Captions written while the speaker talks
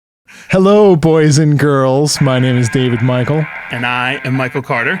Hello, boys and girls. My name is David Michael. And I am Michael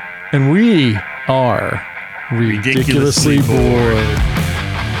Carter. And we are Ridiculously Bored.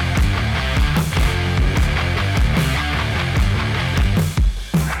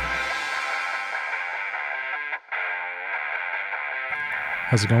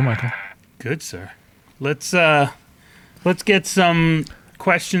 How's it going, Michael? Good, sir. Let's get some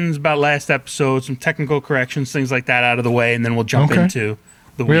questions about last episode, some technical corrections, things like that out of the way, and then we'll jump into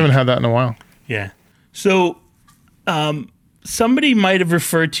the week. We haven't had that in a while. Yeah. So, somebody might have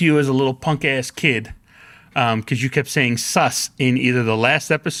referred to you as a little punk-ass kid because you kept saying sus in either the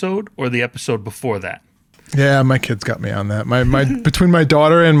last episode or the episode before that. Yeah, my kids got me on that. My between my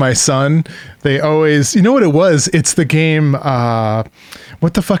daughter and my son, they always, you know what it was? It's the game.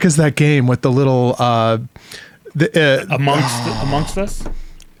 What the fuck is that game with the little Amongst Us?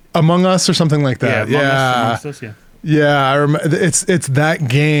 Among Us or something like that? Amongst Us, yeah. Yeah, I remember. It's that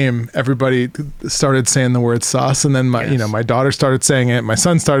game. Everybody started saying the word sus, and then my daughter started saying it, my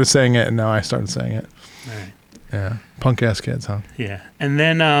son started saying it, and now I started saying it. All right. Yeah, punk ass kids, huh? Yeah, and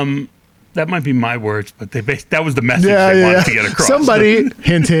then that might be my words, but that was the message they wanted to get across. Somebody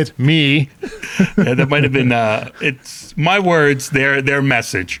hinted me. Yeah, that might have been it's my words, their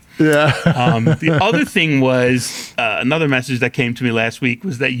message. Yeah. The other thing was another message that came to me last week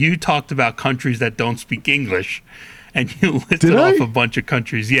was that you talked about countries that don't speak English, and you listed off a bunch of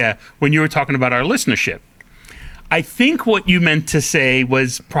countries. Yeah, when you were talking about our listenership. I think what you meant to say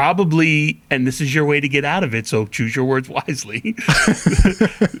was probably, and this is your way to get out of it, so choose your words wisely.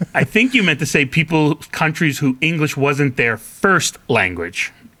 I think you meant to say countries who English wasn't their first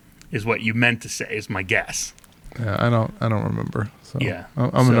language, is what you meant to say, is my guess. Yeah, I don't remember. So yeah,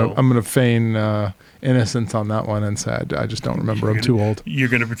 I'm gonna feign innocence on that one and say I just don't remember. I'm too old. You're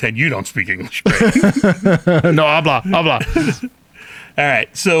gonna pretend you don't speak English. No, habla. All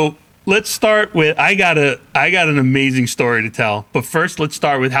right, so. Let's start with I got an amazing story to tell. But first, let's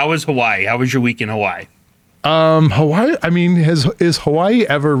start with how was Hawaii? How was your week in Hawaii? Hawaii, I mean, is Hawaii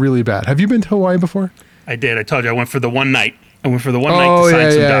ever really bad? Have you been to Hawaii before? I did. I told you I went for the one night. I went for the one night to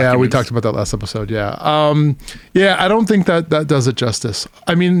sign some documents. Yeah. We talked about that last episode. Yeah. I don't think that does it justice.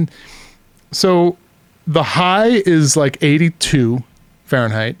 I mean, so the high is like 82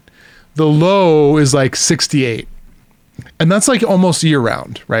 Fahrenheit. The low is like 68. And that's like almost year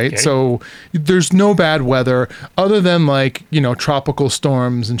round, right? Okay. So there's no bad weather other than like, tropical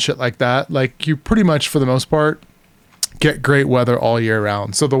storms and shit like that. Like you pretty much for the most part get great weather all year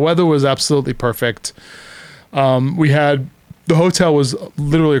round. So the weather was absolutely perfect. The hotel was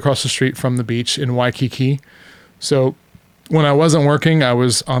literally across the street from the beach in Waikiki. So when I wasn't working, I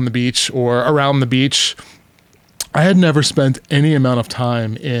was on the beach or around the beach. I had never spent any amount of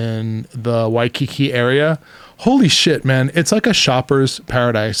time in the Waikiki area. Holy shit, man. It's like a shopper's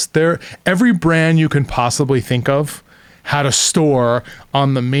paradise. Every brand you can possibly think of had a store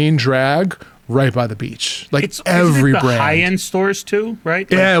on the main drag right by the beach. Like every brand. High-end stores too, right?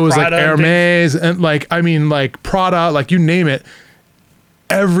 Yeah, it was Prada, like Hermes and Prada, like you name it.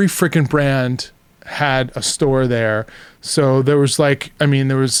 Every freaking brand had a store there. So there was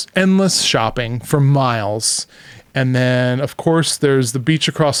endless shopping for miles. And then, of course, there's the beach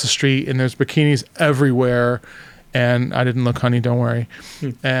across the street, and there's bikinis everywhere. And I didn't look, honey, don't worry.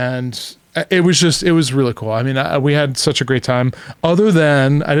 And it was really cool. I mean, we had such a great time. Other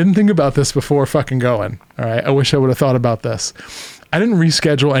than, I didn't think about this before fucking going. All right, I wish I would have thought about this. I didn't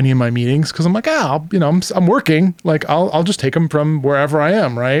reschedule any of my meetings because I'm like, I'm working. Like, I'll just take them from wherever I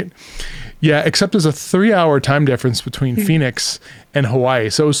am, right? Yeah, except there's a 3-hour time difference between Phoenix and Hawaii.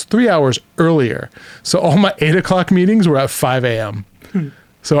 So it was 3 hours earlier. So all my 8 o'clock meetings were at 5 a.m.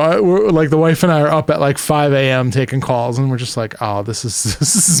 So we're like the wife and I are up at like 5 a.m. taking calls, and we're just like, oh, this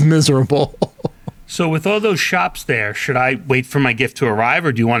is miserable. So with all those shops there, should I wait for my gift to arrive,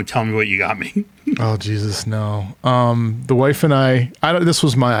 or do you want to tell me what you got me? Oh, Jesus, no. The wife and I this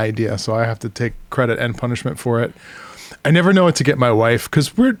was my idea, so I have to take credit and punishment for it. I never know what to get my wife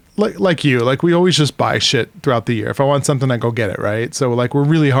because we're like you, like we always just buy shit throughout the year. If I want something, I go get it, right? So like we're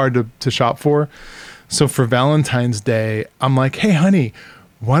really hard to shop for. So for Valentine's Day, I'm like, hey, honey,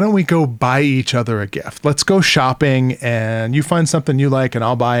 why don't we go buy each other a gift? Let's go shopping and you find something you like and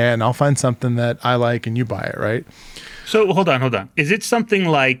I'll buy it, and I'll find something that I like and you buy it, right? So hold on. Is it something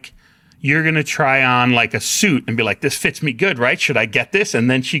like you're going to try on like a suit and be like, this fits me good, right? Should I get this? And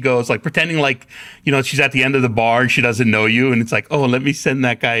then she goes like pretending like, she's at the end of the bar and she doesn't know you. And it's like, oh, let me send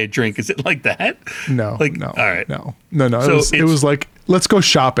that guy a drink. Is it like that? No, like, no, all right. No. So it was like, let's go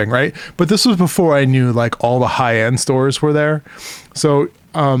shopping, right? But this was before I knew like all the high-end stores were there. So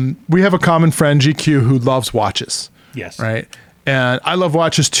we have a common friend, GQ, who loves watches. Yes. Right. And I love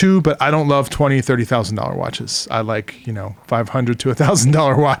watches too, but I don't love $20,000-$30,000 watches. I like, $500 to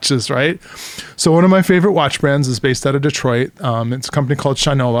 $1,000 watches, right? So one of my favorite watch brands is based out of Detroit. It's a company called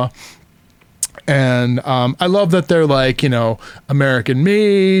Shinola. And I love that they're like, American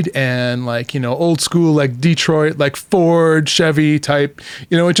made and like, old school, like Detroit, like Ford, Chevy type,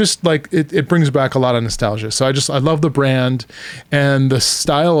 it just like, it brings back a lot of nostalgia. So I love the brand, and the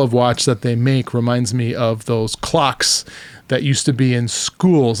style of watch that they make reminds me of those clocks that used to be in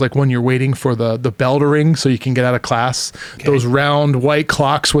schools, like when you're waiting for the bell to ring so you can get out of class. Okay. Those round white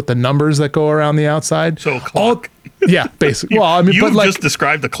clocks with the numbers that go around the outside. So a clock. Yeah, basically. Well, I mean, you but like, just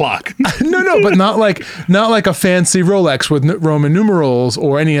described the clock. No, but not like a fancy Rolex with Roman numerals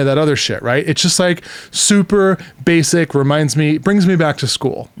or any of that other shit, right? It's just like super basic. Brings me back to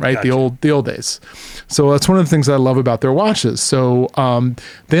school, right? Gotcha. The old days. So that's one of the things I love about their watches. So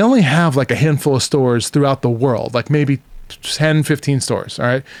they only have like a handful of stores throughout the world, like maybe 10, 15 stores, all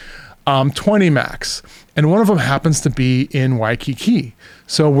right? 20 max. And one of them happens to be in Waikiki.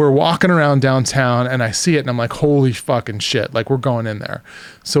 So we're walking around downtown and I see it and I'm like, holy fucking shit, like we're going in there.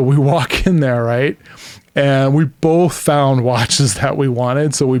 So we walk in there, right? And we both found watches that we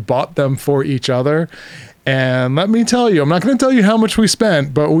wanted. So we bought them for each other. And let me tell you, I'm not going to tell you how much we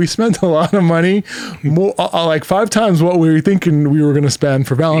spent, but we spent a lot of money, more, like 5 times what we were thinking we were going to spend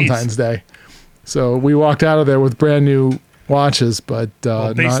for Valentine's Day. So we walked out of there with brand new watches, but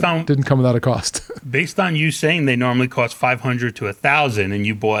didn't come without a cost. Based on you saying they normally cost $500 to $1,000, and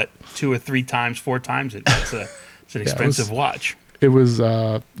you bought 2 or 3 times, 4 times it. It's an expensive watch. It was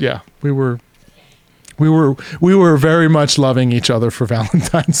we were very much loving each other for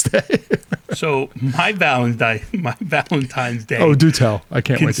Valentine's Day. So my Valentine's Day. Oh, do tell! I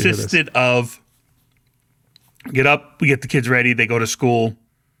can't wait to hear this. Consisted of get up, we get the kids ready, they go to school.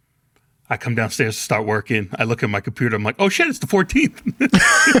 I come downstairs to start working. I look at my computer. I'm like, oh shit, it's the 14th.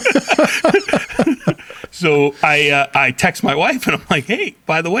 So I text my wife and I'm like, hey,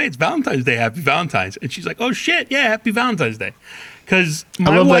 by the way, it's Valentine's Day. Happy Valentine's. And she's like, oh shit, yeah, happy Valentine's Day. Because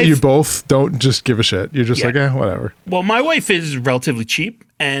I love that you both don't just give a shit. You're just like, whatever. Well, my wife is relatively cheap.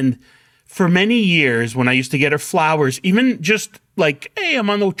 And for many years, when I used to get her flowers, even just like, hey, I'm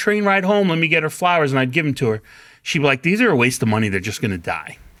on the train ride home, let me get her flowers, and I'd give them to her, she'd be like, these are a waste of money. They're just going to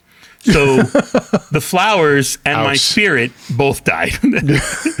die. So the flowers and my spirit both died.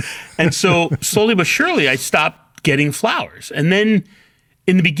 And so slowly but surely, I stopped getting flowers. And then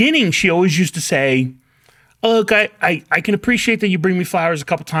in the beginning, she always used to say, oh, look, I can appreciate that you bring me flowers a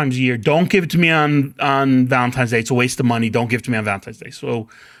couple times a year. Don't give it to me on Valentine's Day. It's a waste of money. Don't give it to me on Valentine's Day. So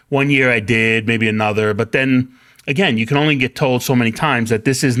one year I did, maybe another. But then again, you can only get told so many times that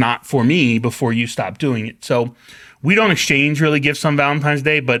this is not for me before you stop doing it. So we don't exchange really gifts on Valentine's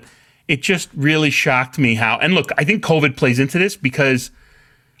Day, but it just really shocked me how, and look, I think COVID plays into this because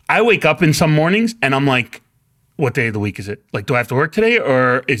I wake up in some mornings and I'm like, what day of the week is it? Like, do I have to work today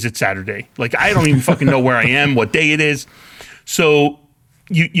or is it Saturday? Like, I don't even fucking know where I am, what day it is. So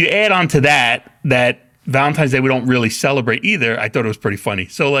you add on to that Valentine's Day we don't really celebrate either. I thought it was pretty funny.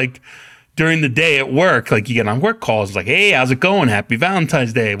 So like during the day at work, like you get on work calls, like, hey, how's it going? Happy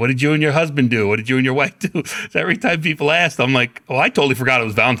Valentine's Day. What did you and your husband do? What did you and your wife do? So every time people asked, I'm like, oh, I totally forgot it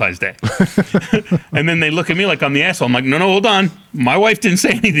was Valentine's Day. And then they look at me like I'm the asshole. I'm like, no, hold on. My wife didn't say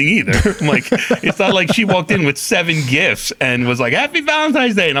anything either. I'm like, it's not like she walked in with 7 gifts and was like, happy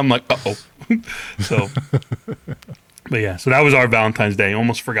Valentine's Day. And I'm like, uh-oh. So, but yeah, so that was our Valentine's Day.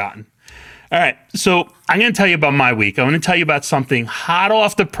 Almost forgotten. All right, so I'm going to tell you about my week. I want to tell you about something hot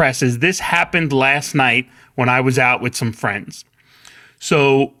off the presses. This happened last night when I was out with some friends.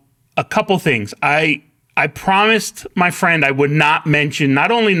 So a couple things. I promised my friend I would not mention not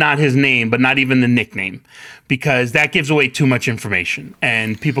only not his name, but not even the nickname, because that gives away too much information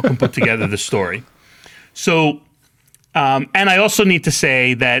and people can put together the story. So, and I also need to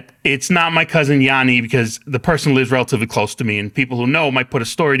say that it's not my cousin Yanni because the person lives relatively close to me, and people who know might put a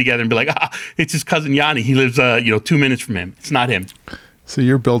story together and be like, it's his cousin Yanni. He lives, 2 minutes from him. It's not him. So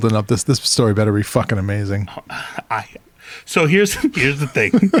you're building up this story better be fucking amazing. So here's the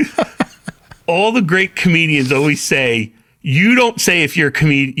thing. All the great comedians always say, you don't say if your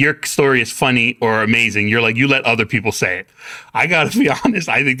story is funny or amazing. You're like, you let other people say it. I got to be honest.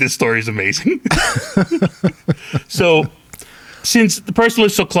 I think this story is amazing. So since the person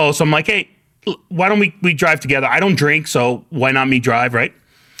lives so close, I'm like, hey, why don't we drive together? I don't drink, so why not me drive, right?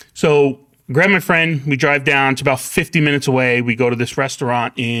 So grab my friend. We drive down. It's about 50 minutes away. We go to this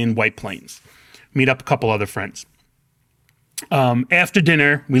restaurant in White Plains. Meet up a couple other friends. After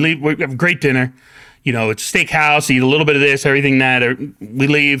dinner, we leave. We have a great dinner. It's steakhouse, eat a little bit of this, everything that. We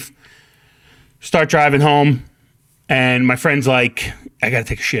leave, start driving home, And my friend's like, I got to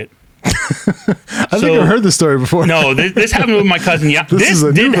take a shit. I think I've heard this story before. No, this happened with my cousin Yanni. This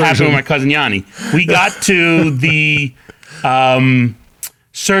did happen with my cousin Yanni. We got to the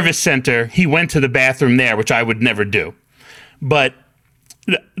service center. He went to the bathroom there, which I would never do. But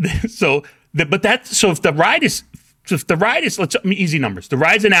if the ride is easy numbers. The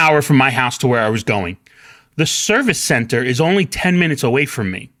ride's an hour from my house to where I was going. The service center is only 10 minutes away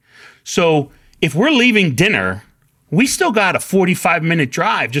from me. So if we're leaving dinner, we still got a 45-minute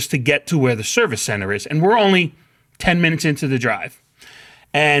drive just to get to where the service center is. And we're only 10 minutes into the drive.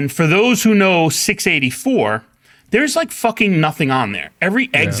 And for those who know 684, there's like fucking nothing on there. Every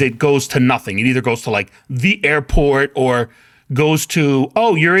exit goes to nothing. It either goes to like the airport or goes to,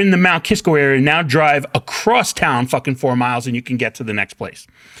 oh, you're in the Mount Kisco area, now drive across town fucking 4 miles and you can get to the next place.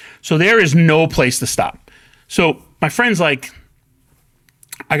 So there is no place to stop. So my friend's like,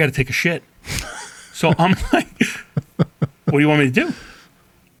 I got to take a shit. So I'm like, what do you want me to do?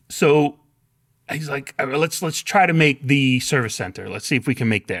 So he's like, let's try to make the service center. Let's see if we can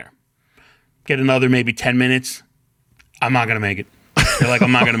make there. Get another maybe 10 minutes. I'm not going to make it. They're like,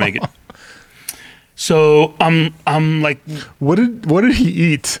 I'm not going to make it. So I'm like, what did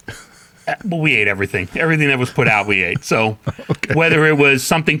he eat? Well, we ate everything. Everything that was put out, we ate. So whether it was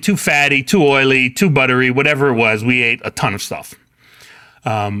something too fatty, too oily, too buttery, whatever it was, we ate a ton of stuff.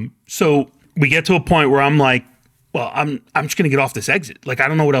 So we get to a point where I'm like, well, I'm just going to get off this exit. Like, I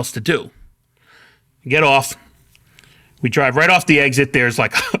don't know what else to do. Get off. We drive right off the exit. There's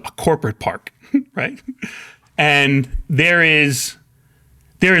like a corporate park, right? And there is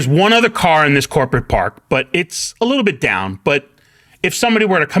one other car in this corporate park, but it's a little bit down. But if somebody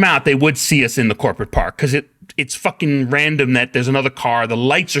were to come out, they would see us in the corporate park because it's fucking random that there's another car. The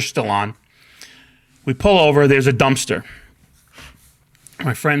lights are still on. We pull over. There's a dumpster.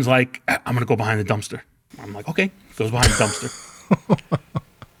 My friend's like, I'm going to go behind the dumpster. I'm like, okay. Goes behind the dumpster.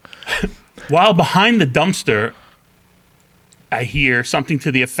 While behind the dumpster, I hear something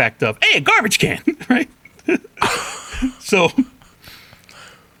to the effect of, hey, a garbage can, right? So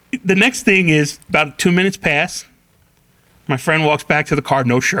the next thing is about 2 minutes pass. My friend walks back to the car,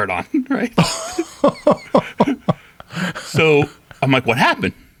 no shirt on, right? So I'm like, what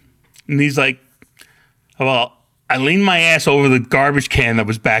happened? And he's like, well, I leaned my ass over the garbage can that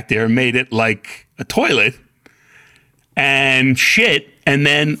was back there and made it like a toilet and shit, and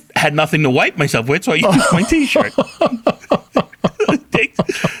then had nothing to wipe myself with, so I used my T-shirt.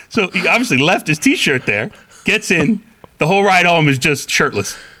 So he obviously left his T-shirt there, gets in, the whole ride home is just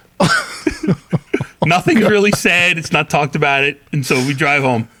shirtless. Nothing's really said, it's not talked about it, and so we drive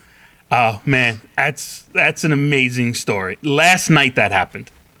home. Oh, man, that's an amazing story. Last night that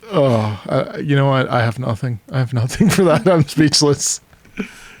happened. Oh, you know what? I have nothing. I have nothing for that. I'm speechless.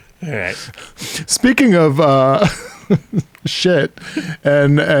 All right. Speaking of shit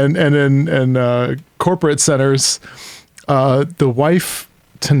and corporate centers, the wife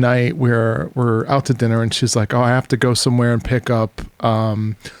tonight we're out to dinner and she's like, oh, I have to go somewhere and pick up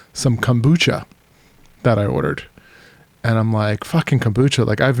some kombucha that I ordered. And I'm like, fucking kombucha.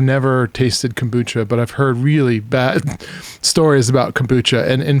 Like, I've never tasted kombucha, but I've heard really bad stories about kombucha.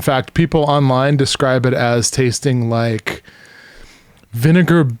 And in fact, people online describe it as tasting like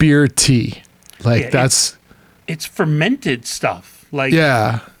vinegar beer tea. Like, yeah, it's fermented stuff. Like,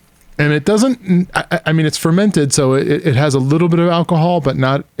 yeah. And it doesn't, I mean, it's fermented, so it has a little bit of alcohol, but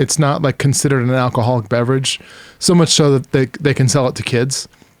it's not like considered an alcoholic beverage. So much so that they can sell it to kids.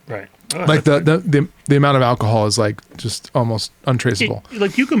 Right. Oh, like the amount of alcohol is like just almost untraceable.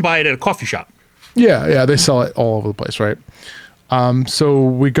 Like you can buy it at a coffee shop. Yeah, they sell it all over the place, right? So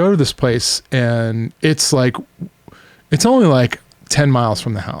we go to this place and it's only like 10 miles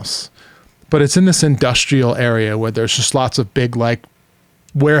from the house, but it's in this industrial area where there's just lots of big like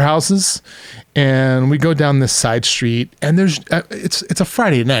warehouses, and we go down this side street and it's a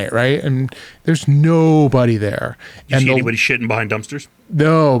Friday night, right? And there's nobody there. You see anybody shitting behind dumpsters?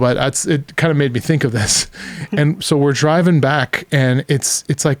 No, but it kind of made me think of this. And so we're driving back and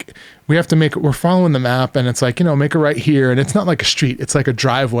it's like we're following the map and it's like, make a right here, and it's not like a street, it's like a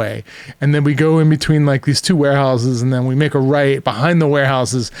driveway. And then we go in between like these two warehouses and then we make a right behind the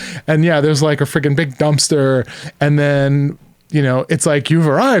warehouses. And yeah, there's like a freaking big dumpster, and then it's like you've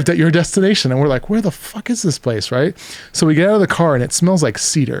arrived at your destination, and we're like, where the fuck is this place, right? So we get out of the car and it smells like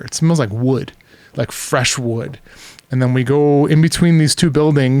cedar. It smells like wood, like fresh wood. And then we go in between these two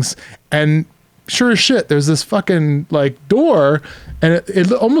buildings, and sure as shit, there's this fucking like door, and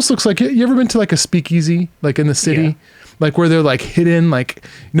it almost looks like, you ever been to like a speakeasy, like in the city? like where they're like hidden, like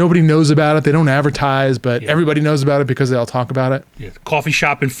nobody knows about it. They don't advertise, but everybody knows about it because they all talk about it. Yeah. Coffee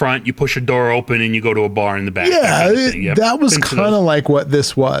shop in front, you push a door open and you go to a bar in the back. Yeah, that was kind of like what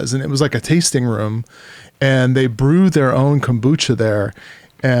this was. And it was like a tasting room, and they brew their own kombucha there.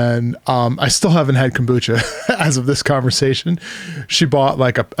 And I still haven't had kombucha as of this conversation. She bought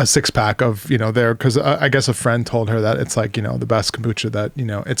like a 6-pack of, there, because I guess a friend told her that it's like, the best kombucha that,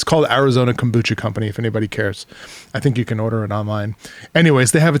 it's called Arizona Kombucha Company, if anybody cares. I think you can order it online.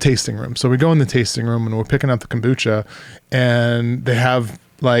 Anyways, they have a tasting room. So we go in the tasting room and we're picking up the kombucha, and they have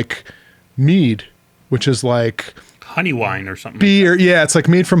like mead, which is like honey wine or something. Beer. Yeah, it's like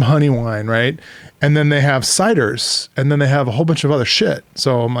made from honey wine, right? And then they have ciders, and then they have a whole bunch of other shit.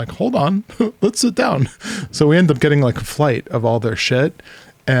 So I'm like, hold on, let's sit down. So we end up getting like a flight of all their shit.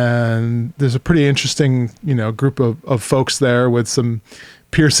 And there's a pretty interesting, group of folks there with some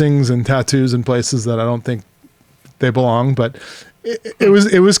piercings and tattoos in places that I don't think they belong. But it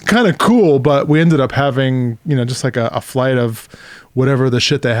was kind of cool. But we ended up having, just like a flight of whatever the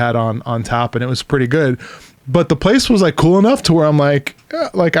shit they had on top, and it was pretty good. But the place was like cool enough to where I'm like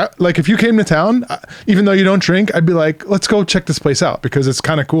if you came to town, even though you don't drink, I'd be like, let's go check this place out because it's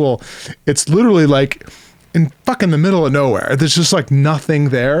kind of cool. It's literally like in fucking the middle of nowhere. There's just like nothing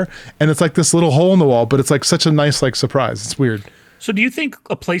there. And it's like this little hole in the wall, but it's like such a nice like surprise. It's weird. So do you think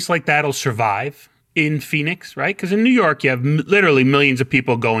a place like that'll survive in Phoenix, right? Because in New York, you have literally millions of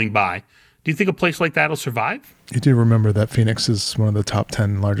people going by. Do you think a place like that'll survive? You do remember that Phoenix is one of the top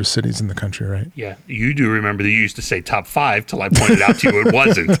 10 largest cities in the country, right? Yeah. You do remember that you used to say top 5 till I pointed out to you it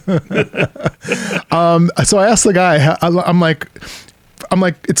wasn't. So I asked the guy, I'm like,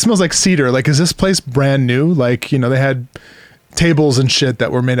 it smells like cedar. Like, is this place brand new? Like, they had tables and shit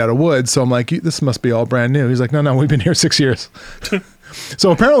that were made out of wood. So I'm like, this must be all brand new. He's like, no, we've been here 6 years.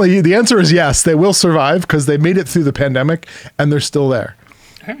 So apparently the answer is yes, they will survive because they made it through the pandemic and they're still there.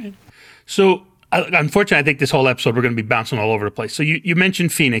 All right. So, unfortunately, I think this whole episode we're going to be bouncing all over the place. So you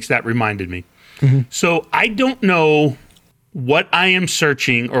mentioned Phoenix. That reminded me. Mm-hmm. So I don't know what I am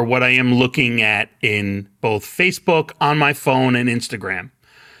searching or what I am looking at in both Facebook, on my phone, and Instagram.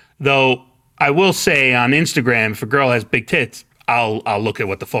 Though I will say on Instagram, if a girl has big tits, I'll look at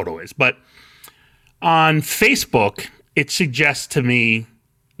what the photo is. But on Facebook, it suggests to me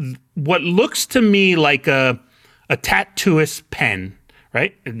what looks to me like a tattooist pen.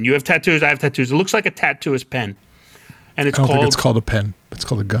 Right? And you have tattoos, I have tattoos. It looks like a tattooist pen. And I don't think it's called a pen. It's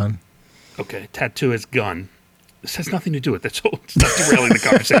called a gun. Okay, tattooist gun. This has nothing to do with it, so it's not derailing the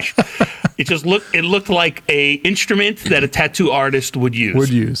conversation. It looked like a instrument that a tattoo artist would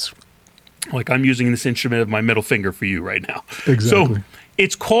use. Like I'm using this instrument of my middle finger for you right now. Exactly. So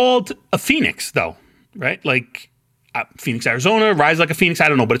it's called a phoenix, though, right? Like Phoenix, Arizona, rise like a phoenix. I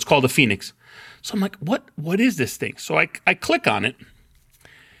don't know, but it's called a phoenix. So I'm like, what is this thing? So I click on it.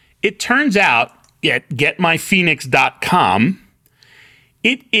 It turns out at getmyphoenix.com,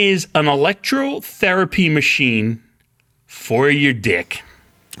 it is an electrotherapy machine for your dick.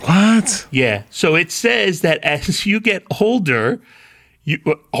 What? Yeah. So it says that as you get older,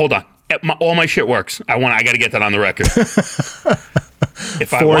 hold on. All my shit works. I got to get that on the record.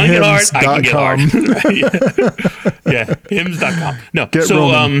 If I want to get hard, I can get hard. Yeah, hims.com. No.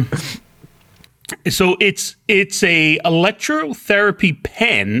 So it's a electrotherapy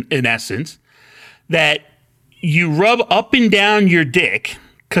pen in essence that you rub up and down your dick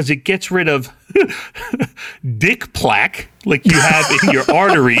because it gets rid of dick plaque like you have in your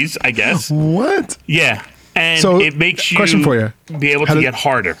arteries, I guess. What? Yeah, and so, it makes you question for you. Be able to get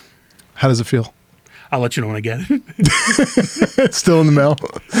harder. How does it feel? I'll let you know when I get it. It's still in the mail.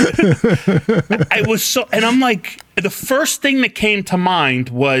 I was so, and I'm like, the first thing that came to mind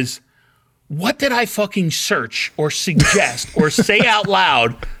was, what did I fucking search or suggest or say out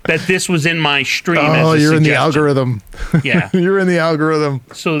loud that this was in my stream? Oh, you're in the algorithm. Yeah. You're in the algorithm.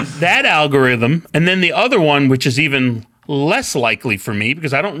 So that algorithm, and then the other one, which is even less likely for me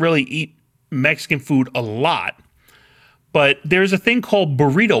because I don't really eat Mexican food a lot, but there's a thing called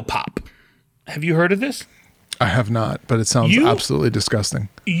burrito pop. Have you heard of this? I have not, but it sounds absolutely disgusting.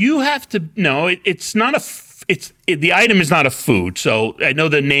 You have to, no, it's not the item is not a food, so I know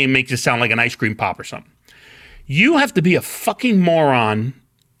the name makes it sound like an ice cream pop or something. You have to be a fucking moron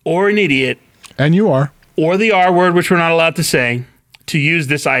or an idiot. And you are. Or the R word, which we're not allowed to say, to use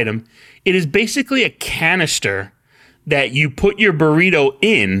this item. It is basically a canister that you put your burrito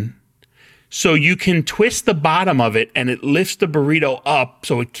in so you can twist the bottom of it and it lifts the burrito up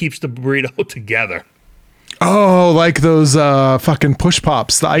so it keeps the burrito together. Oh, like those fucking push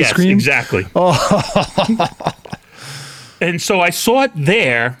pops, the ice cream? Exactly. Oh. And so I saw it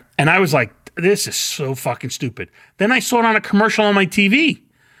there, and I was like, this is so fucking stupid. Then I saw it on a commercial on my TV.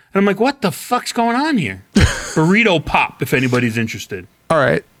 And I'm like, what the fuck's going on here? Burrito Pop, if anybody's interested. All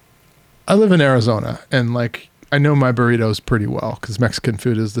right. I live in Arizona, and like I know my burritos pretty well because Mexican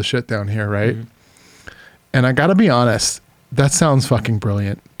food is the shit down here, right? And I gotta be honest, that sounds fucking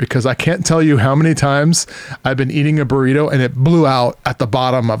brilliant because I can't tell you how many times I've been eating a burrito and it blew out at the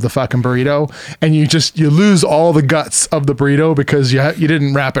bottom of the fucking burrito, and you lose all the guts of the burrito because you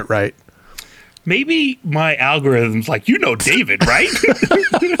didn't wrap it right. Maybe my algorithm's like, David, right?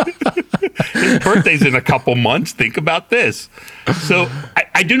 His birthday's in a couple months. Think about this. So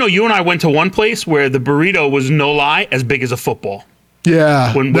I do know you and I went to one place where the burrito was, no lie, as big as a football.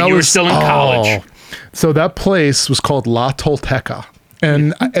 Yeah. When you were still in college. So that place was called La Tolteca.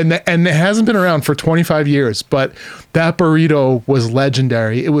 And it hasn't been around for 25 years, but that burrito was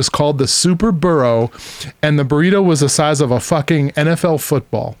legendary. It was called the Super Burro, and the burrito was the size of a fucking NFL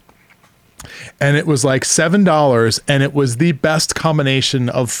football. And it was like $7, and it was the best combination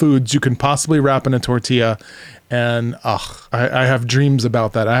of foods you can possibly wrap in a tortilla. And I have dreams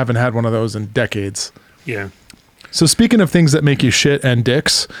about that. I haven't had one of those in decades. Yeah. So speaking of things that make you shit and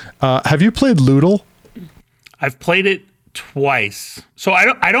dicks, have you played Loodle? I've played it twice. So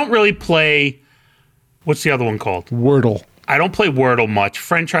I don't really play. What's the other one called? Wordle. I don't play Wordle much.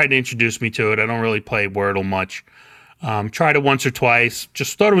 Friend tried to introduce me to it. I don't really play Wordle much. Tried it once or twice.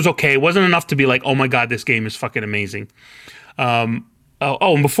 Just thought it was okay. It wasn't enough to be like, oh my God, this game is fucking amazing. And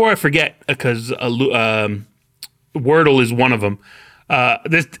before I forget, because Wordle is one of them.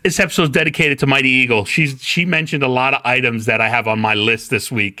 This episode is dedicated to Mighty Eagle. She mentioned a lot of items that I have on my list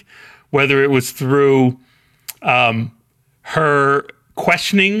this week, whether it was through her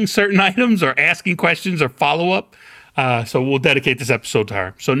questioning certain items or asking questions or follow up. So we'll dedicate this episode to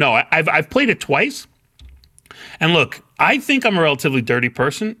her. So no, I've played it twice. And look, I think I'm a relatively dirty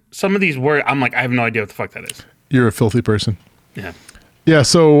person. Some of these words, I'm like, I have no idea what the fuck that is. You're a filthy person. Yeah. Yeah.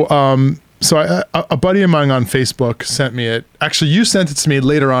 So, a buddy of mine on Facebook sent me it. Actually, you sent it to me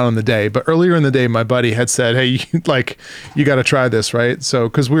later on in the day, but earlier in the day, my buddy had said, "Hey, you got to try this, right?" So,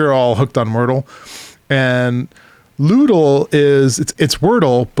 because we were all hooked on Wordle, and Loodle it's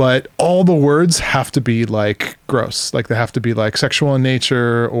Wordle, but all the words have to be like gross, like they have to be like sexual in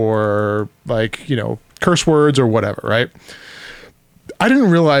nature or like curse words or whatever, right? I didn't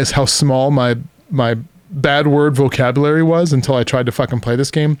realize how small my bad word vocabulary was until I tried to fucking play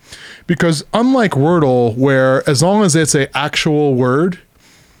this game, because unlike Wordle, where as long as it's a actual word,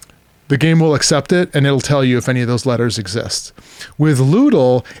 the game will accept it and it'll tell you if any of those letters exist. With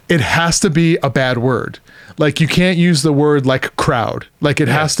Loodle, it has to be a bad word. Like you can't use the word like crowd. Like it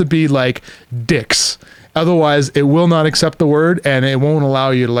has to be like dicks. Otherwise, it will not accept the word and it won't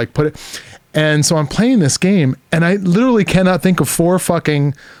allow you to like put it. And so I'm playing this game and I literally cannot think of 4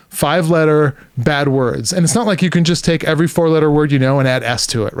 fucking 5-letter bad words. And it's not like you can just take every 4-letter word and add S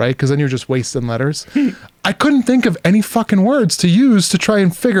to it, right? Because then you're just wasting letters. I couldn't think of any fucking words to use to try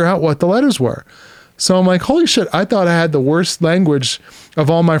and figure out what the letters were. So I'm like, holy shit, I thought I had the worst language of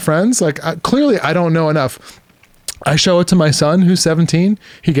all my friends. Like, clearly I don't know enough. I show it to my son, who's 17.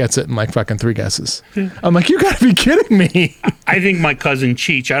 He gets it in like fucking 3 guesses. I'm like, you gotta be kidding me. I think my cousin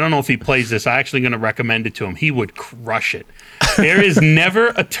Cheech, I don't know if he plays this. I'm actually going to recommend it to him. He would crush it. There is never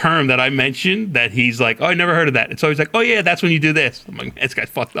a term that I mentioned that he's like, oh, I never heard of that. It's always like, oh yeah, that's when you do this. I'm like, man, this guy's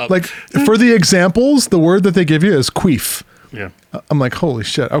fucked up. Like for the examples, the word that they give you is queef. Yeah. I'm like, holy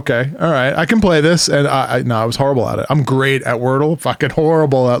shit. Okay. All right. I can play this. And I was horrible at it. I'm great at Wordle, fucking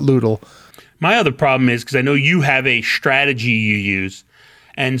horrible at Loodle. My other problem is, because I know you have a strategy you use,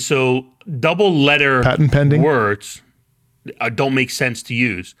 and so double letter patent pending words don't make sense to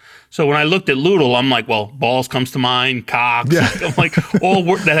use. So when I looked at Loodle, I'm like, well, balls comes to mind, cocks. Yeah. I'm like, all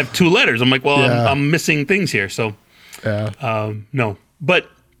words that have 2 letters. I'm like, well, I'm missing things here. So no.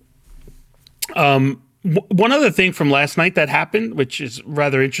 But one other thing from last night that happened, which is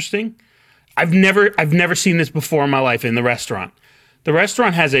rather interesting. I've never seen this before in my life in the restaurant. The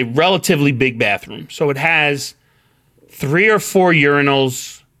restaurant has a relatively big bathroom. So it has 3 or 4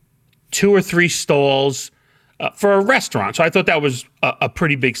 urinals, 2 or 3 stalls for a restaurant. So I thought that was a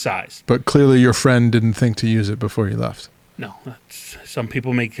pretty big size. But clearly your friend didn't think to use it before you left. No, some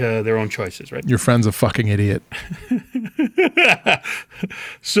people make their own choices, right? Your friend's a fucking idiot.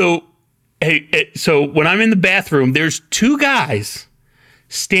 So when I'm in the bathroom, there's 2 guys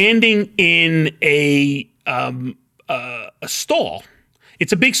standing in a stall.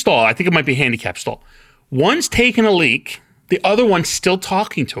 It's a big stall. I think it might be a handicap stall. One's taking a leak. The other one's still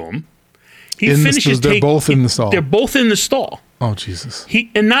talking to him. They're both in the stall. They're both in the stall. Oh, Jesus.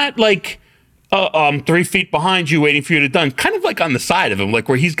 And not like I'm 3 feet behind you waiting for you to done. Kind of like on the side of him, like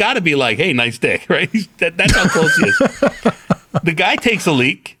where he's got to be like, hey, nice dick, right? That's how close he is. The guy takes a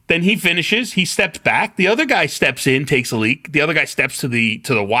leak, then he finishes, he steps back. The other guy steps in, takes a leak. The other guy steps to the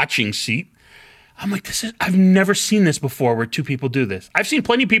watching seat. I'm like, I've never seen this before where two people do this. I've seen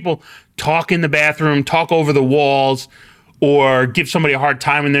plenty of people talk in the bathroom, talk over the walls, or give somebody a hard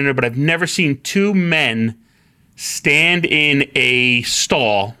time in there, but I've never seen two men stand in a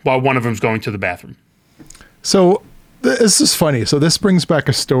stall while one of them's going to the bathroom. So this is funny. So this brings back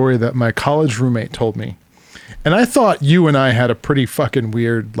a story that my college roommate told me. And I thought you and I had a pretty fucking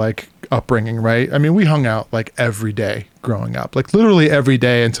weird, like, upbringing, right? I mean, we hung out like every day growing up, like literally every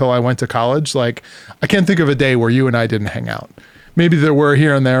day until I went to college. Like, I can't think of a day where you and I didn't hang out. Maybe there were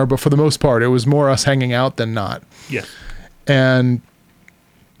here and there, but for the most part, it was more us hanging out than not. Yes. And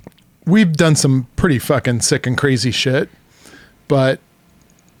we've done some pretty fucking sick and crazy shit, but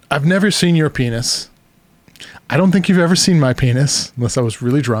I've never seen your penis. I don't think you've ever seen my penis unless I was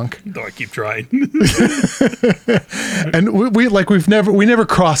really drunk. No, I keep trying. And we never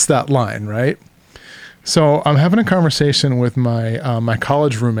crossed that line, right? So I'm having a conversation with my my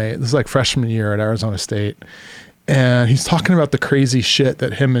college roommate. This is like freshman year at Arizona State, and he's talking about the crazy shit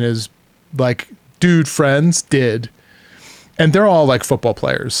that him and his like dude friends did. And they're all like football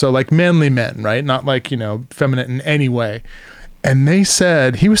players. So like manly men, right? Not like, you know, feminine in any way. And they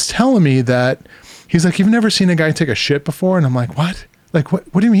said, he was telling me that he's like, you've never seen a guy take a shit before? And I'm like, what? Like,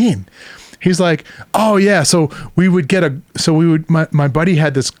 what do you mean? He's like, oh yeah. So my buddy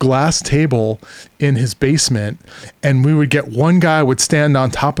had this glass table in his basement, and we would get one guy would stand on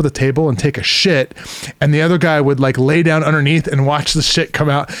top of the table and take a shit, and the other guy would like lay down underneath and watch the shit come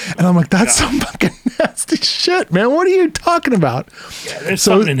out. And I'm like, that's some fucking nasty shit, man. What are you talking about? Yeah, there's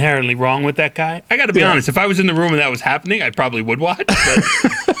something inherently wrong with that guy. I got to be honest. If I was in the room and that was happening, I probably would watch.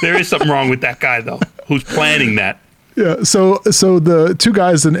 But there is something wrong with that guy though, who's planning that. Yeah, so the two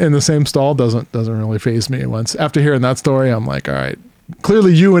guys in the same stall doesn't really faze me. Once after hearing that story, I'm like, all right,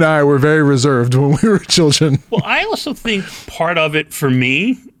 clearly you and I were very reserved when we were children. Well, I also think part of it for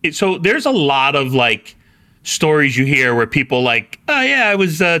me, so there's a lot of like stories you hear where people like, oh yeah, I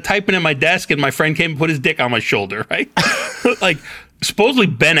was typing at my desk and my friend came and put his dick on my shoulder, right? Like supposedly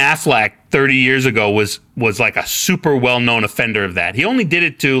Ben Affleck 30 years ago was like a super well-known offender of that. He only did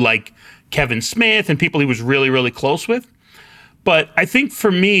it to like Kevin Smith and people he was really, really close with. But I think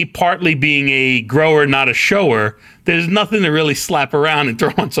for me, partly being a grower, not a shower, there's nothing to really slap around and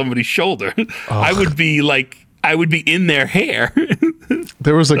throw on somebody's shoulder. I would be in their hair.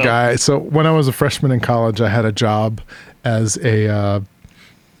 There was a guy. So when I was a freshman in college, I had a job as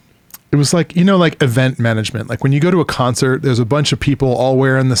it was like, you know, like event management. Like when you go to a concert, there's a bunch of people all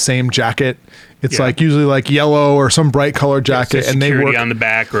wearing the same jacket. It's like usually like yellow or some bright colored jacket, and they work on the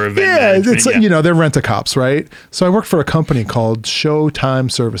back or event management. It's like, you know, they're rent-a-cops, right? So I worked for a company called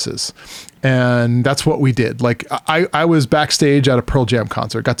Showtime Services, and that's what we did. Like I was backstage at a Pearl Jam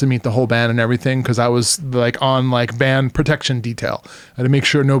concert, got to meet the whole band and everything because I was like on like band protection detail. I had to make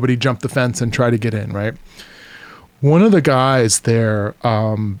sure nobody jumped the fence and try to get in, right? One of the guys there,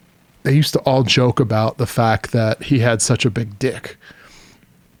 they used to all joke about the fact that he had such a big dick.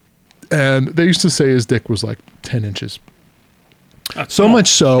 And they used to say his dick was like 10 inches. So much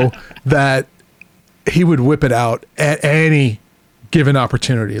so that he would whip it out at any given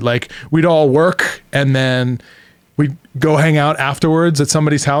opportunity. Like we'd all work and then we'd go hang out afterwards at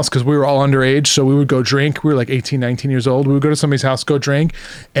somebody's house because we were all underage. So we would go drink. We were like 18, 19 years old. We would go to somebody's house, go drink,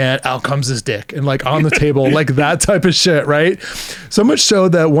 and out comes his dick and like on the table, like that type of shit, right? So much so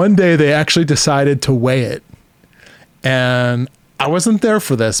that one day they actually decided to weigh it. And I wasn't there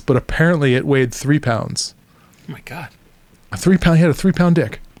for this, but apparently it weighed 3 pounds. Oh my God. He had a 3 pound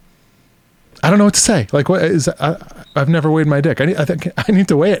dick. I don't know what to say. Like, what is? I've never weighed my dick. I think I need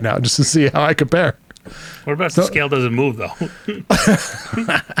to weigh it now just to see how I compare. What about if the scale doesn't move though?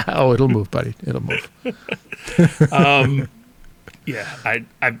 Oh, it'll move, buddy. It'll move. Yeah,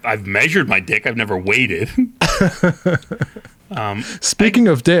 I've measured my dick. I've never weighed it. Speaking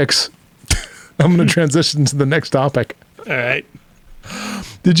of dicks, I'm going to transition to the next topic. All right.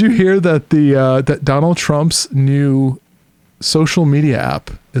 Did you hear that that Donald Trump's new social media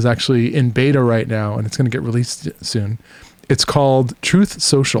app is actually in beta right now, and it's going to get released soon? It's called Truth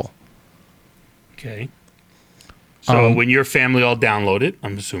Social. Okay. So when your family all download it,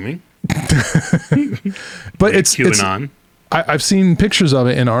 I'm assuming. But it's QAnon. I've seen pictures of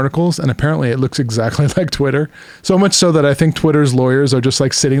it in articles, and apparently it looks exactly like Twitter. So much so that I think Twitter's lawyers are just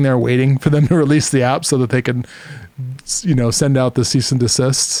like sitting there waiting for them to release the app so that they can, you know, send out the cease and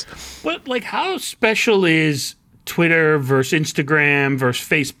desists. But like, how special is Twitter versus Instagram versus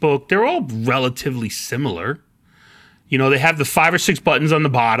Facebook, they're all relatively similar. You know, they have the 5 or 6 buttons on the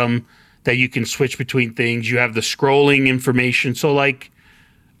bottom that you can switch between things. You have the scrolling information. So, like,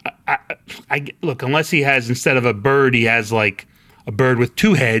 I look, unless he has, instead of a bird, he has like a bird with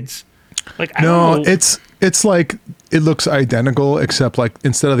 2 heads. Like, I don't know. It's like it looks identical, except like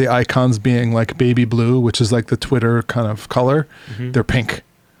instead of the icons being like baby blue, which is like the Twitter kind of color, they're pink.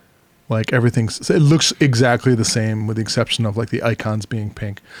 Like it looks exactly the same with the exception of like the icons being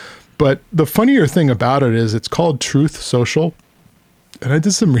pink. But the funnier thing about it is it's called Truth Social. And I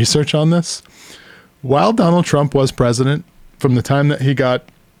did some research on this. While Donald Trump was president, from the time that he got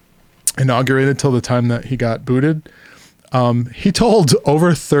inaugurated till the time that he got booted, he told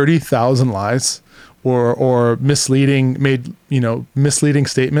over 30,000 lies or misleading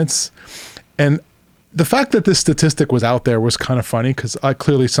statements. And the fact that this statistic was out there was kind of funny because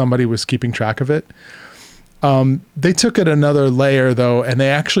clearly somebody was keeping track of it. They took it another layer though, and they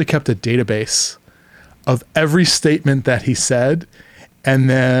actually kept a database of every statement that he said. And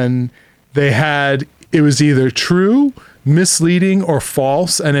then it was either true, misleading, or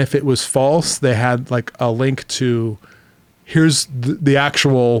false. And if it was false, they had like a link to here's the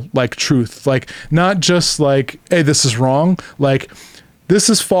actual like truth, like not just like, hey, this is wrong. Like, this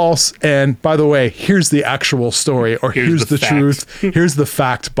is false. And by the way, here's the actual story, or here's the truth. Here's the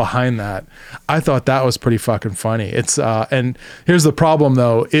fact behind that. I thought that was pretty fucking funny. It's, and here's the problem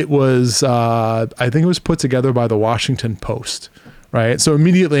though. It was, I think it was put together by the Washington Post, right? So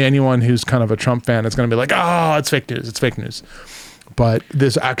immediately anyone who's kind of a Trump fan is going to be like, oh, it's fake news. It's fake news. But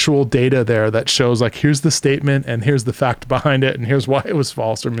there's actual data there that shows like, here's the statement and here's the fact behind it. And here's why it was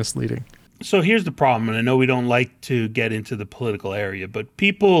false or misleading. So here's the problem, and I know we don't like to get into the political area, but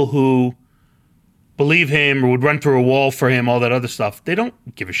people who believe him or would run through a wall for him, all that other stuff, they don't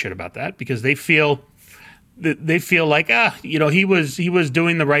give a shit about that because they feel like, he was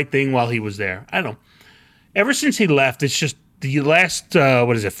doing the right thing while he was there. I don't know. Ever since he left, it's just the last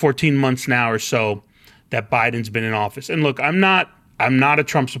 14 months now or so that Biden's been in office. And look, I'm not a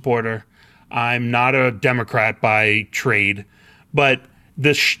Trump supporter. I'm not a Democrat by trade, but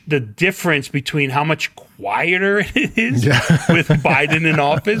the difference between how much quieter it is with Biden in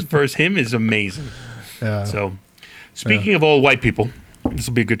office versus him is amazing. Yeah. So speaking of old white people, this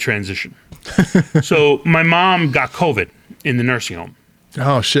will be a good transition. So my mom got COVID in the nursing home.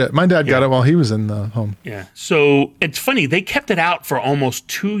 Oh shit. My dad got it while he was in the home. Yeah. So it's funny. They kept it out for almost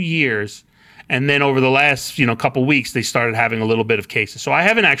 2 years. And then over the last, couple weeks, they started having a little bit of cases. So I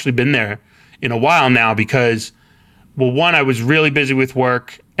haven't actually been there in a while now because, well, one, I was really busy with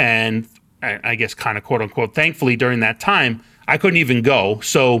work, and I guess kind of quote unquote, thankfully during that time, I couldn't even go.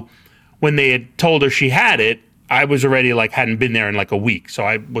 So when they had told her she had it, I was already hadn't been there in like a week. So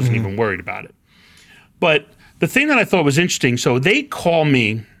I wasn't even worried about it. But the thing that I thought was interesting, so they call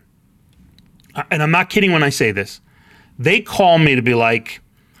me, and I'm not kidding when I say this, they call me to be like,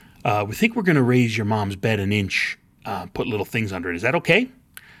 we think we're going to raise your mom's bed an inch, put little things under it. Is that okay?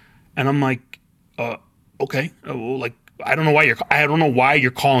 And I'm like, okay. I don't know why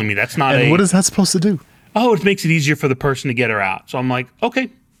you're calling me. That's not what is that supposed to do? Oh, it makes it easier for the person to get her out. So I'm like, okay,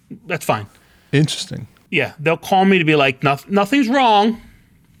 that's fine. Interesting. Yeah. They'll call me to be like, nothing's wrong.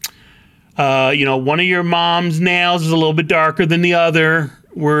 One of your mom's nails is a little bit darker than the other.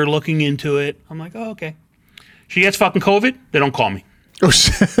 We're looking into it. I'm like, oh, okay. She gets fucking COVID. They don't call me. Oh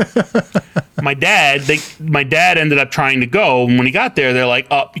shit! My dad ended up trying to go, and when he got there, they're like,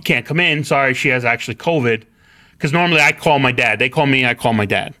 "Oh, you can't come in. Sorry, she has actually COVID." Because normally I call my dad. They call me. I call my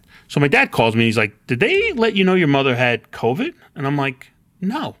dad. So my dad calls me. And he's like, "Did they let you know your mother had COVID?" And I'm like,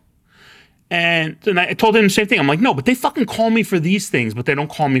 "No." And then I told him the same thing. I'm like, "No, but they fucking call me for these things, but they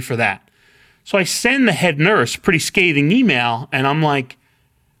don't call me for that." So I send the head nurse pretty scathing email, and I'm like,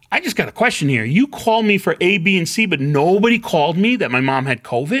 I just got a question here. You called me for A, B, and C, but nobody called me that my mom had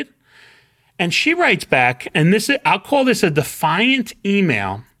COVID? And she writes back, and I'll call this a defiant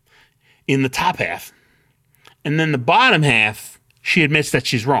email in the top half. And then the bottom half, she admits that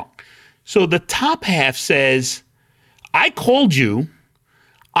she's wrong. So the top half says, I called you.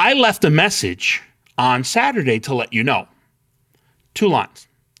 I left a message on Saturday to let you know. 2 lines.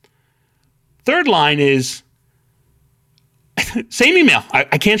 Third line is, same email.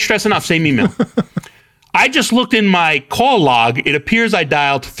 I can't stress enough, same email. I just looked in my call log. It appears I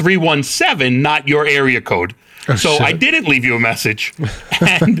dialed 317, not your area code. Oh, so shit. I didn't leave you a message,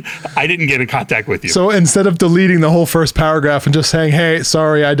 and I didn't get in contact with you. So instead of deleting the whole first paragraph and just saying, hey,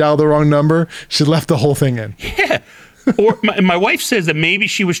 sorry, I dialed the wrong number, she left the whole thing in. Yeah. Or my wife says that maybe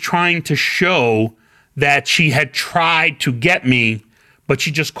she was trying to show that she had tried to get me, but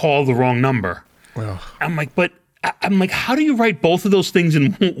she just called the wrong number. Well, I'm like, but I'm like, how do you write both of those things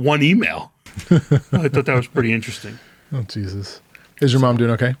in one email? I thought that was pretty interesting. Oh, Jesus. Is your mom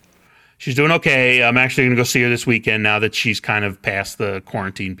doing okay? She's doing okay. I'm actually going to go see her this weekend now that she's kind of past the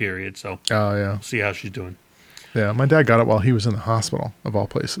quarantine period. So we'll see how she's doing. Yeah, my dad got it while he was in the hospital, of all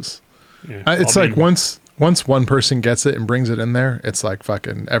places. Yeah, it's like once one person gets it and brings it in there, it's like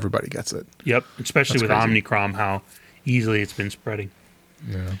fucking everybody gets it. Yep, especially That's with crazy. Omicron, how easily it's been spreading.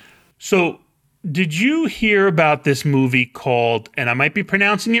 Yeah. So did you hear about this movie called, and I might be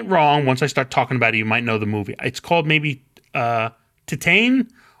pronouncing it wrong, once I start talking about it, you might know the movie. It's called maybe Titane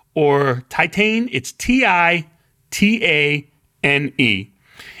or Titane. It's Titane.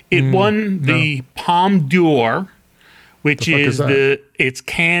 It won the Palme d'Or, which is it's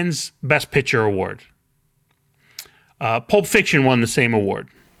Cannes Best Picture Award. Pulp Fiction won the same award.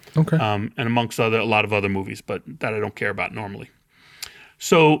 Okay. And amongst a lot of other movies, but that I don't care about normally.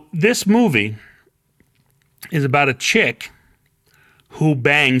 So this movie is about a chick who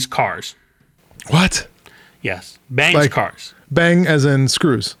bangs cars. What? Yes, bangs Like- cars. Bang as in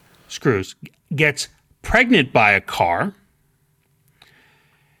screws. Screws. Gets pregnant by a car.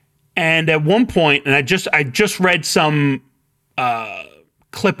 And at one point, and I just read some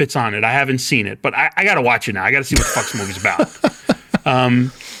clippets on it. I haven't seen it, but I got to watch it now. I got to see what the fuck the movie's about.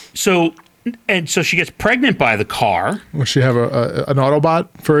 So she gets pregnant by the car. Will she have an Autobot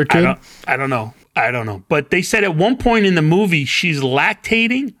for a kid? I don't know. But they said at one point in the movie, she's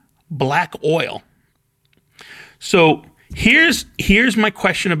lactating black oil. So here's my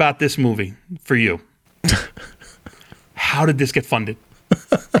question about this movie for you. How did this get funded?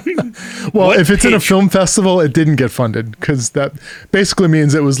 Well, if it's in a film festival, it didn't get funded because that basically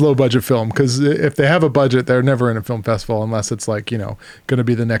means it was low budget film. Because if they have a budget, they're never in a film festival unless it's like, going to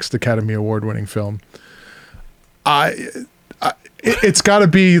be the next Academy Award winning film. It's got to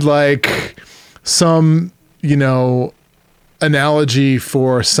be like some, analogy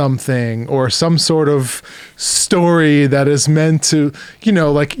for something or some sort of story that is meant to,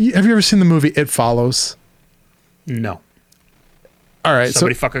 like, have you ever seen the movie It Follows? No. All right.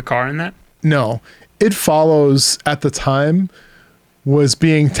 Somebody fuck a car in that? No. It Follows at the time was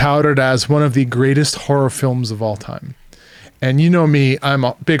being touted as one of the greatest horror films of all time. And you know me, I'm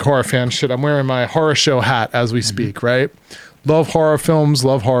a big horror fan. Shit, I'm wearing my horror show hat as we speak, right? Love horror films,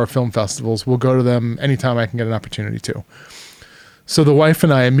 love horror film festivals. We'll go to them anytime I can get an opportunity to. So the wife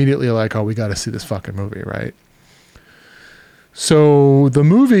and I immediately are like, oh, we got to see this fucking movie, right? So the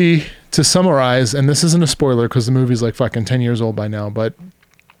movie, to summarize, and this isn't a spoiler because the movie's like fucking 10 years old by now, but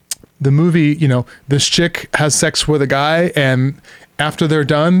the movie, this chick has sex with a guy, and after they're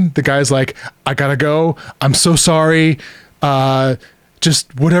done, the guy's like, I gotta go. I'm so sorry.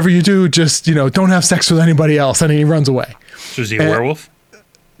 Just whatever you do, just, don't have sex with anybody else. And he runs away. So is he a werewolf?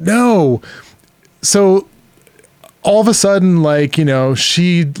 No. So all of a sudden, like,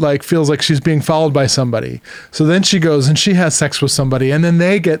 she like feels like she's being followed by somebody. So then she goes and she has sex with somebody, and then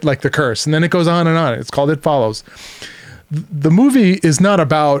they get like the curse, and then it goes on and on. It's called It Follows. The movie is not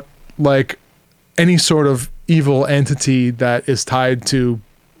about like any sort of evil entity that is tied to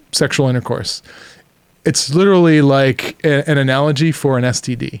sexual intercourse. It's literally like an analogy for an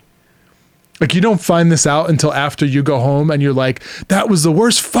STD. Like, you don't find this out until after you go home and you're like, that was the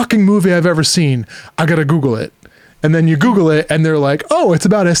worst fucking movie I've ever seen. I gotta Google it. And then you Google it and they're like, oh, it's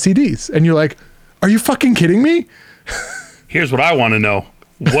about STDs. And you're like, are you fucking kidding me? Here's what I want to know.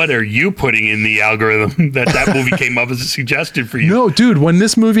 What are you putting in the algorithm that movie came up as a suggestion for you? No, dude, when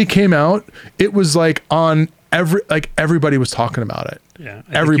this movie came out, it was like on everybody was talking about it. Yeah.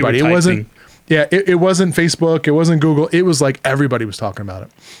 Everybody. It wasn't Facebook. It wasn't Google. It was like everybody was talking about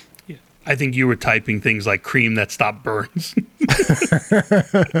it. Yeah. I think you were typing things like cream that stopped burns.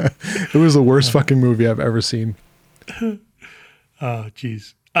 It was the worst fucking movie I've ever seen. Oh,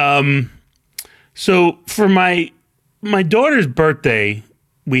 geez. So for my daughter's birthday,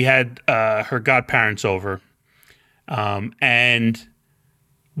 we had her godparents over, and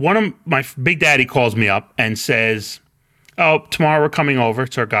one of my big daddy calls me up and says, "Oh, tomorrow we're coming over."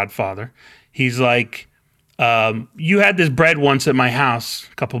 It's our godfather. He's like, "You had this bread once at my house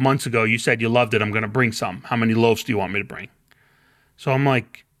a couple months ago. You said you loved it. I'm going to bring some. How many loaves do you want me to bring?" So I'm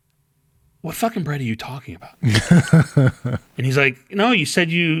like, what fucking bread are you talking about? And he's like, no, you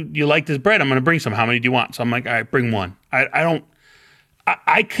said you like this bread. I'm going to bring some. How many do you want? So I'm like, all right, bring one.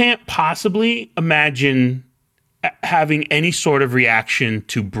 I can't possibly imagine having any sort of reaction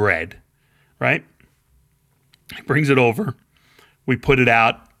to bread, right? He brings it over. We put it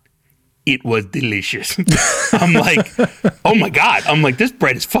out. It was delicious. I'm like, oh my God. I'm like, this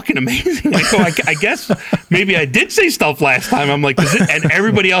bread is fucking amazing. I go, I guess maybe I did say stuff last time. I'm like, and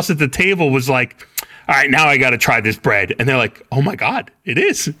everybody else at the table was like, all right, now I got to try this bread. And they're like, oh my God, it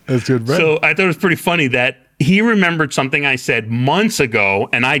is. That's good bread. So I thought it was pretty funny that he remembered something I said months ago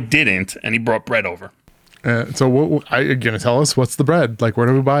and I didn't. And he brought bread over. So are you going to tell us what's the bread? Like, where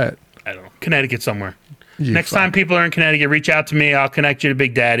do we buy it? I don't know. Connecticut somewhere. Next time people are in Connecticut, reach out to me. I'll connect you to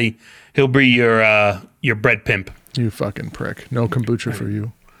Big Daddy. He'll be your bread pimp. You fucking prick. No kombucha for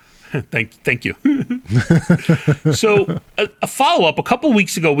you. Thank you. So a follow-up, a couple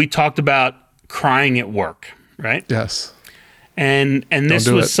weeks ago, we talked about crying at work, right? Yes. And this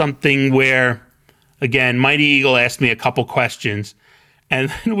was something where, again, Mighty Eagle asked me a couple questions,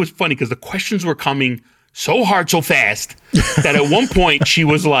 and it was funny because the questions were coming so hard, so fast, that at one point she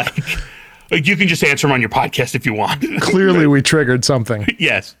was like, you can just answer them on your podcast if you want. Clearly we triggered something.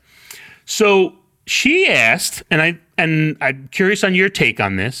 Yes. So she asked, and I'm curious on your take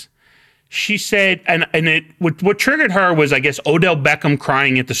on this. She said, what triggered her was, I guess, Odell Beckham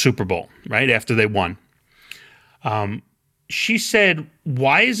crying at the Super Bowl, right, after they won. She said,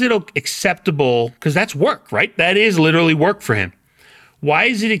 why is it acceptable? Because that's work, right? That is literally work for him. Why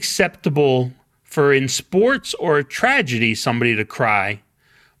is it acceptable for in sports or a tragedy somebody to cry,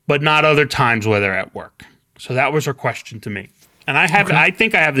 but not other times where they're at work? So that was her question to me. And I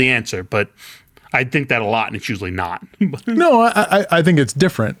think I have the answer, but I think that a lot, and it's usually not. No, I think it's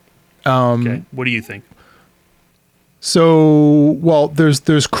different. Okay. What do you think? So, well,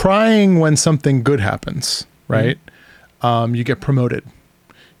 there's crying when something good happens, right? Mm-hmm. You get promoted,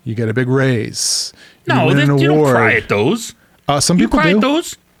 you get a big raise. No, you don't cry at those. Some people cry do. At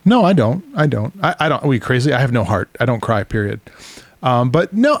those? No, I don't. I don't. Are you crazy? I have no heart. I don't cry. Period.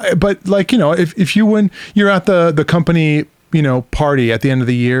 But like, if you win, you're at the company, party at the end of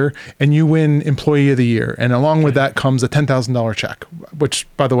the year, and you win Employee of the Year, and along with that comes a $10,000 check. Which,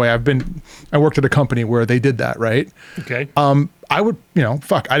 by the way, I worked at a company where they did that, right? Okay. I would,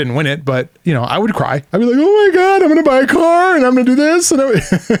 I didn't win it, but I would cry. I'd be like, oh my God, I'm gonna buy a car and I'm gonna do this, and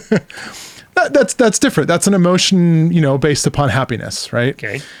that's different. That's an emotion, based upon happiness, right?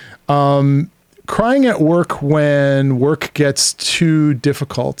 Okay. Crying at work when work gets too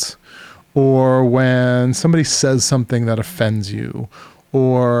difficult, or when somebody says something that offends you,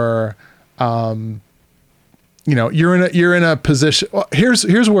 or you're in a position. Well,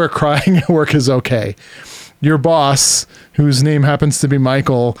 here's where crying at work is okay. Your boss, whose name happens to be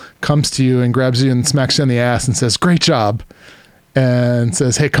Michael, comes to you and grabs you and smacks you on the ass and says, "Great job," and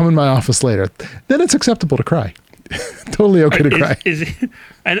says, "Hey, come in my office later." Then it's acceptable to cry. Totally okay to cry.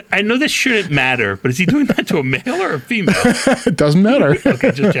 I know this shouldn't matter, but is he doing that to a male or a female? It doesn't matter.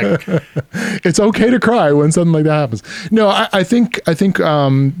 Okay, just check. It's okay to cry when something like that happens. No, I think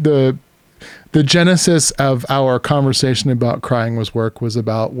the genesis of our conversation about crying was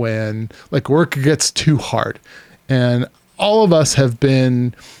about when like work gets too hard, and all of us have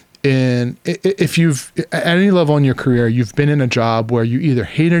been in. If you've at any level in your career, you've been in a job where you either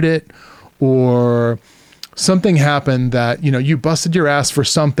hated it or something happened that, you busted your ass for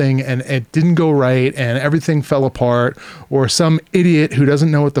something and it didn't go right and everything fell apart, or some idiot who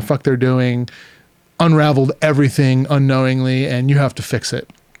doesn't know what the fuck they're doing unraveled everything unknowingly and you have to fix it.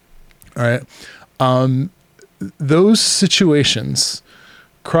 All right. Those situations,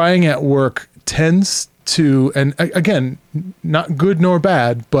 crying at work tends to, and again, not good nor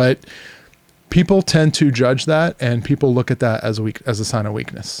bad, but people tend to judge that and people look at that as a sign of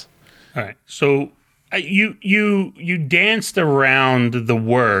weakness. All right. So you danced around the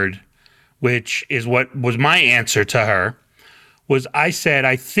word, which is what was my answer to her, was I said,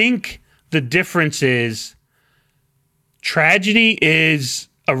 I think the difference is tragedy is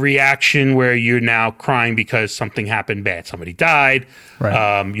a reaction where you're now crying because something happened bad. Somebody died,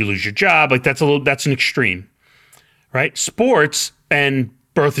 right. You lose your job. Like that's an extreme, right? Sports and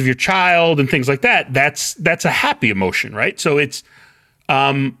birth of your child and things like that. That's a happy emotion, right? So it's,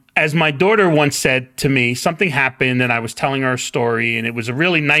 as my daughter once said to me, something happened and I was telling her a story and it was a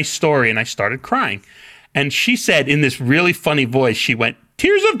really nice story and I started crying. And she said in this really funny voice, she went,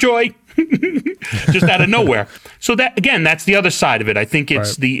 "Tears of joy," just out of nowhere. So that, again, that's the other side of it. I think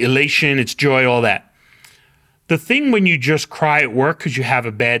it's the elation, it's joy, all that. The thing when you just cry at work because you have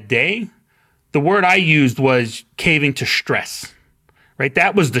a bad day, the word I used was caving to stress, right?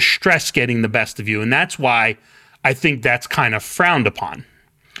 That was the stress getting the best of you. And that's why I think that's kind of frowned upon.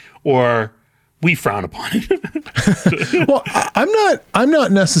 Or we frown upon it. Well, I'm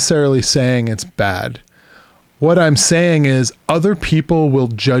not necessarily saying it's bad. What I'm saying is other people will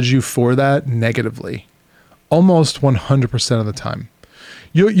judge you for that negatively, almost 100% of the time.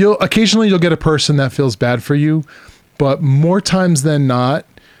 You'll occasionally get a person that feels bad for you, but more times than not,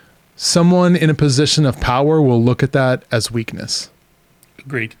 someone in a position of power will look at that as weakness.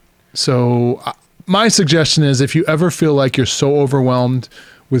 Agreed. So my suggestion is if you ever feel like you're so overwhelmed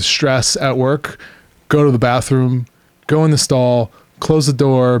with stress at work, go to the bathroom, go in the stall, close the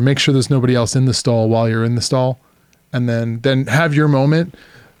door, make sure there's nobody else in the stall while you're in the stall, and then have your moment.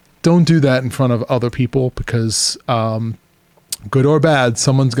 Don't do that in front of other people because good or bad,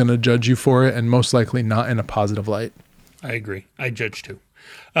 someone's going to judge you for it, and most likely not in a positive light. I agree. I judge too.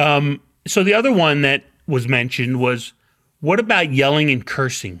 So the other one that was mentioned was, what about yelling and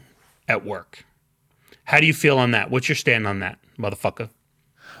cursing at work? How do you feel on that? What's your stand on that, motherfucker?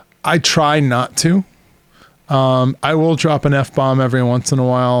 I try not to. I will drop an F-bomb every once in a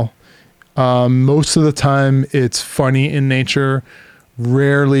while. Most of the time it's funny in nature.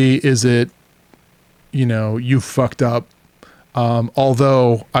 Rarely is it, you fucked up.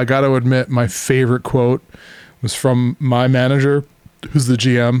 Although I got to admit, my favorite quote was from my manager, who's the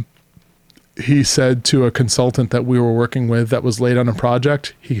GM. He said to a consultant that we were working with that was late on a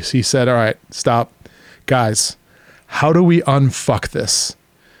project, he said, all right, stop. Guys, how do we unfuck this?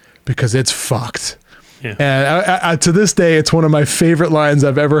 Because it's fucked. Yeah. And I, to this day, it's one of my favorite lines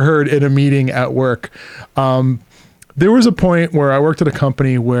I've ever heard in a meeting at work. There was a point where I worked at a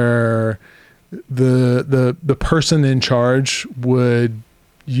company where the person in charge would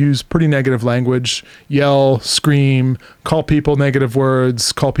use pretty negative language, yell, scream, call people negative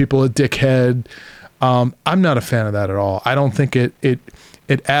words, call people a dickhead. I'm not a fan of that at all. I don't think it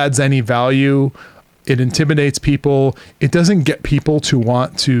adds any value. It intimidates people. It doesn't get people to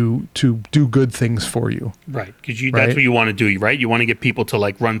want to do good things for you. Right. Because that's what you want to do, right? You want to get people to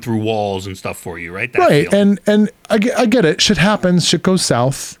like run through walls and stuff for you, right? That right. feeling. And I get it. Shit happens. Shit goes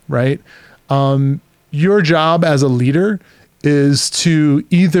south, right? Your job as a leader is to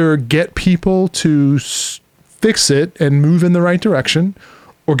either get people to fix it and move in the right direction,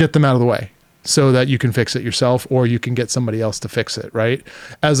 or get them out of the way so that you can fix it yourself, or you can get somebody else to fix it, right?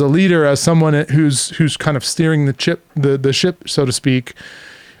 As a leader, as someone who's kind of steering the ship, so to speak,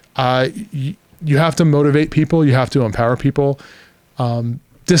 you have to motivate people, you have to empower people.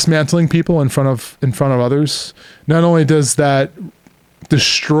 Dismantling people in front of others, not only does that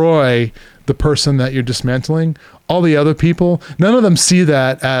destroy the person that you're dismantling, all the other people, none of them see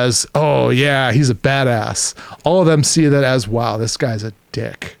that as, oh yeah, he's a badass. All of them see that as, wow, this guy's a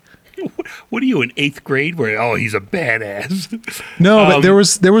dick. What are you, in 8th grade where, oh, he's a badass? No, but there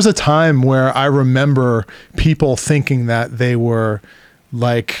was a time where I remember people thinking that they were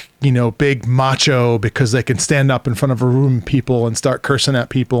like, big macho because they can stand up in front of a room of people and start cursing at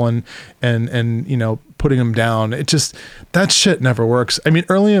people and putting them down. It just, that shit never works. I mean,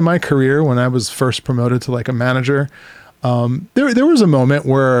 early in my career, when I was first promoted to like a manager, there was a moment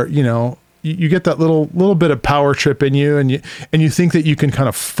where, you get that little bit of power trip in you, and you think that you can kind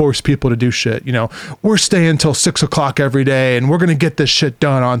of force people to do shit. We're staying till 6 o'clock every day and we're going to get this shit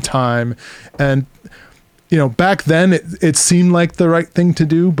done on time. And, back then it seemed like the right thing to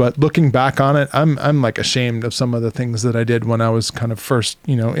do, but looking back on it, I'm like ashamed of some of the things that I did when I was kind of first,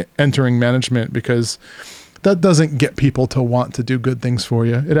 entering management, because that doesn't get people to want to do good things for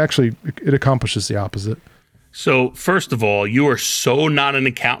you. It accomplishes the opposite. So first of all, you are so not an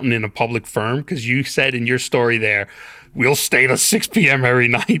accountant in a public firm, because you said in your story there, we'll stay till 6 p.m. every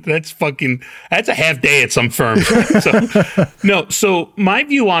night. That's a half day at some firms. So my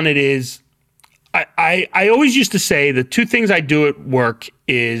view on it is, I always used to say the two things I do at work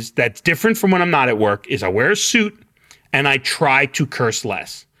is that's different from when I'm not at work is I wear a suit and I try to curse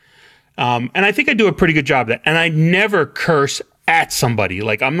less. And I think I do a pretty good job of that. And I never curse at somebody.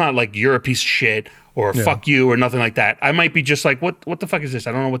 Like, I'm not like, you're a piece of shit or fuck you or nothing like that. I might be just like, what the fuck is this?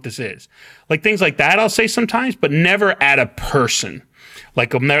 I don't know what this is. Like things like that I'll say sometimes, but never at a person.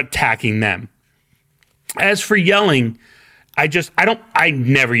 Like I'm not attacking them. As for yelling, I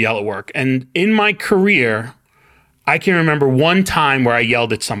never yell at work. And in my career, I can remember one time where I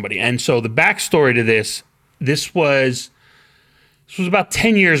yelled at somebody. And so the backstory to this was about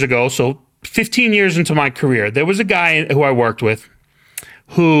 10 years ago. So 15 years into my career, there was a guy who I worked with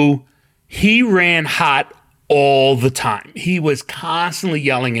who he ran hot all the time. He was constantly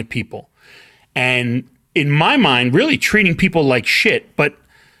yelling at people. And in my mind, really treating people like shit. But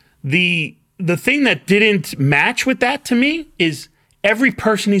the thing that didn't match with that to me is every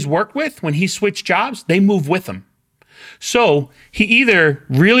person he's worked with, when he switched jobs, they move with him. So he either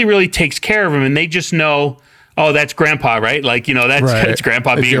really, really takes care of them and they just know, oh, that's grandpa, right? Like, that's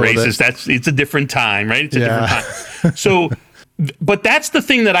grandpa being racist. It's a different time, right? It's a different time. So, but that's the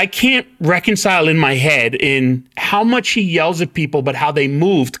thing that I can't reconcile in my head, in how much he yells at people, but how they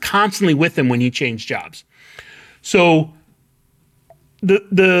moved constantly with him when he changed jobs. So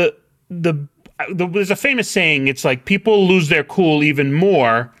there's a famous saying, it's like people lose their cool even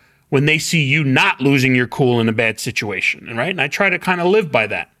more when they see you not losing your cool in a bad situation, right? And I try to kind of live by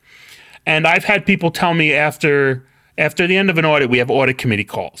that. And I've had people tell me after the end of an audit, we have audit committee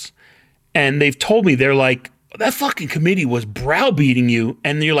calls. And they've told me, they're like, that fucking committee was browbeating you.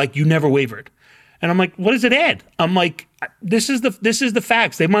 And you're like, you never wavered. And I'm like, what does it add? I'm like, this is the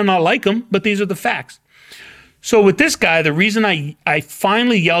facts. They might not like them, but these are the facts. So with this guy, the reason I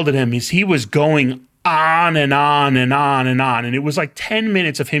finally yelled at him is he was going on and on and on and on. And it was like 10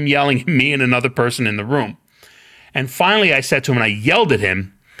 minutes of him yelling at me and another person in the room. And finally I said to him, and I yelled at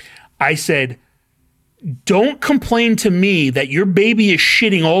him, I said, don't complain to me that your baby is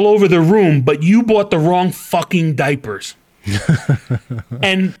shitting all over the room, but you bought the wrong fucking diapers.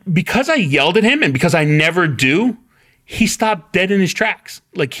 And because I yelled at him and because I never do, he stopped dead in his tracks.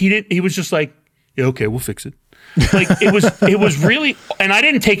 Like he was just like, yeah, okay, we'll fix it. Like it was really, and I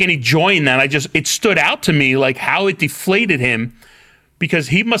didn't take any joy in that. It stood out to me like how it deflated him, because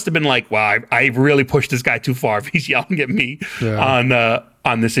he must have been like, wow, I really pushed this guy too far if he's yelling at me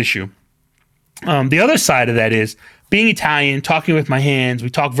on this issue. The other side of that is being Italian, talking with my hands. We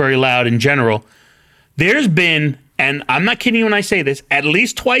talk very loud in general. There's been, and I'm not kidding when I say this, at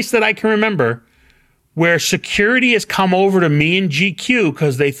least twice that I can remember, where security has come over to me and GQ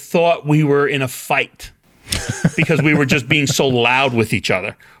because they thought we were in a fight. Because we were just being so loud with each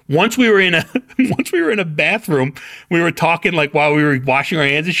other. Once we were in a bathroom, we were talking like while we were washing our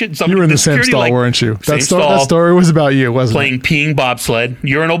hands and shit. And you were in the same stall, like, weren't you? That story was about you, wasn't it? Playing peeing bobsled,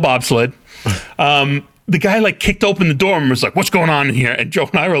 urinal bobsled. The guy like kicked open the door and was like, "What's going on in here?" And Joe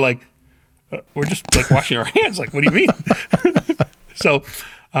and I were like, "We're just like washing our hands." Like, what do you mean? So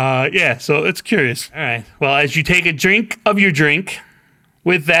it's curious. All right. Well, as you take a drink of your drink,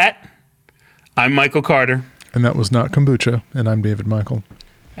 with that, I'm Michael Carter. And that was not kombucha. And I'm David Michael.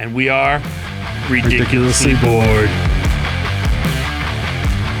 And we are Ridiculously Bored.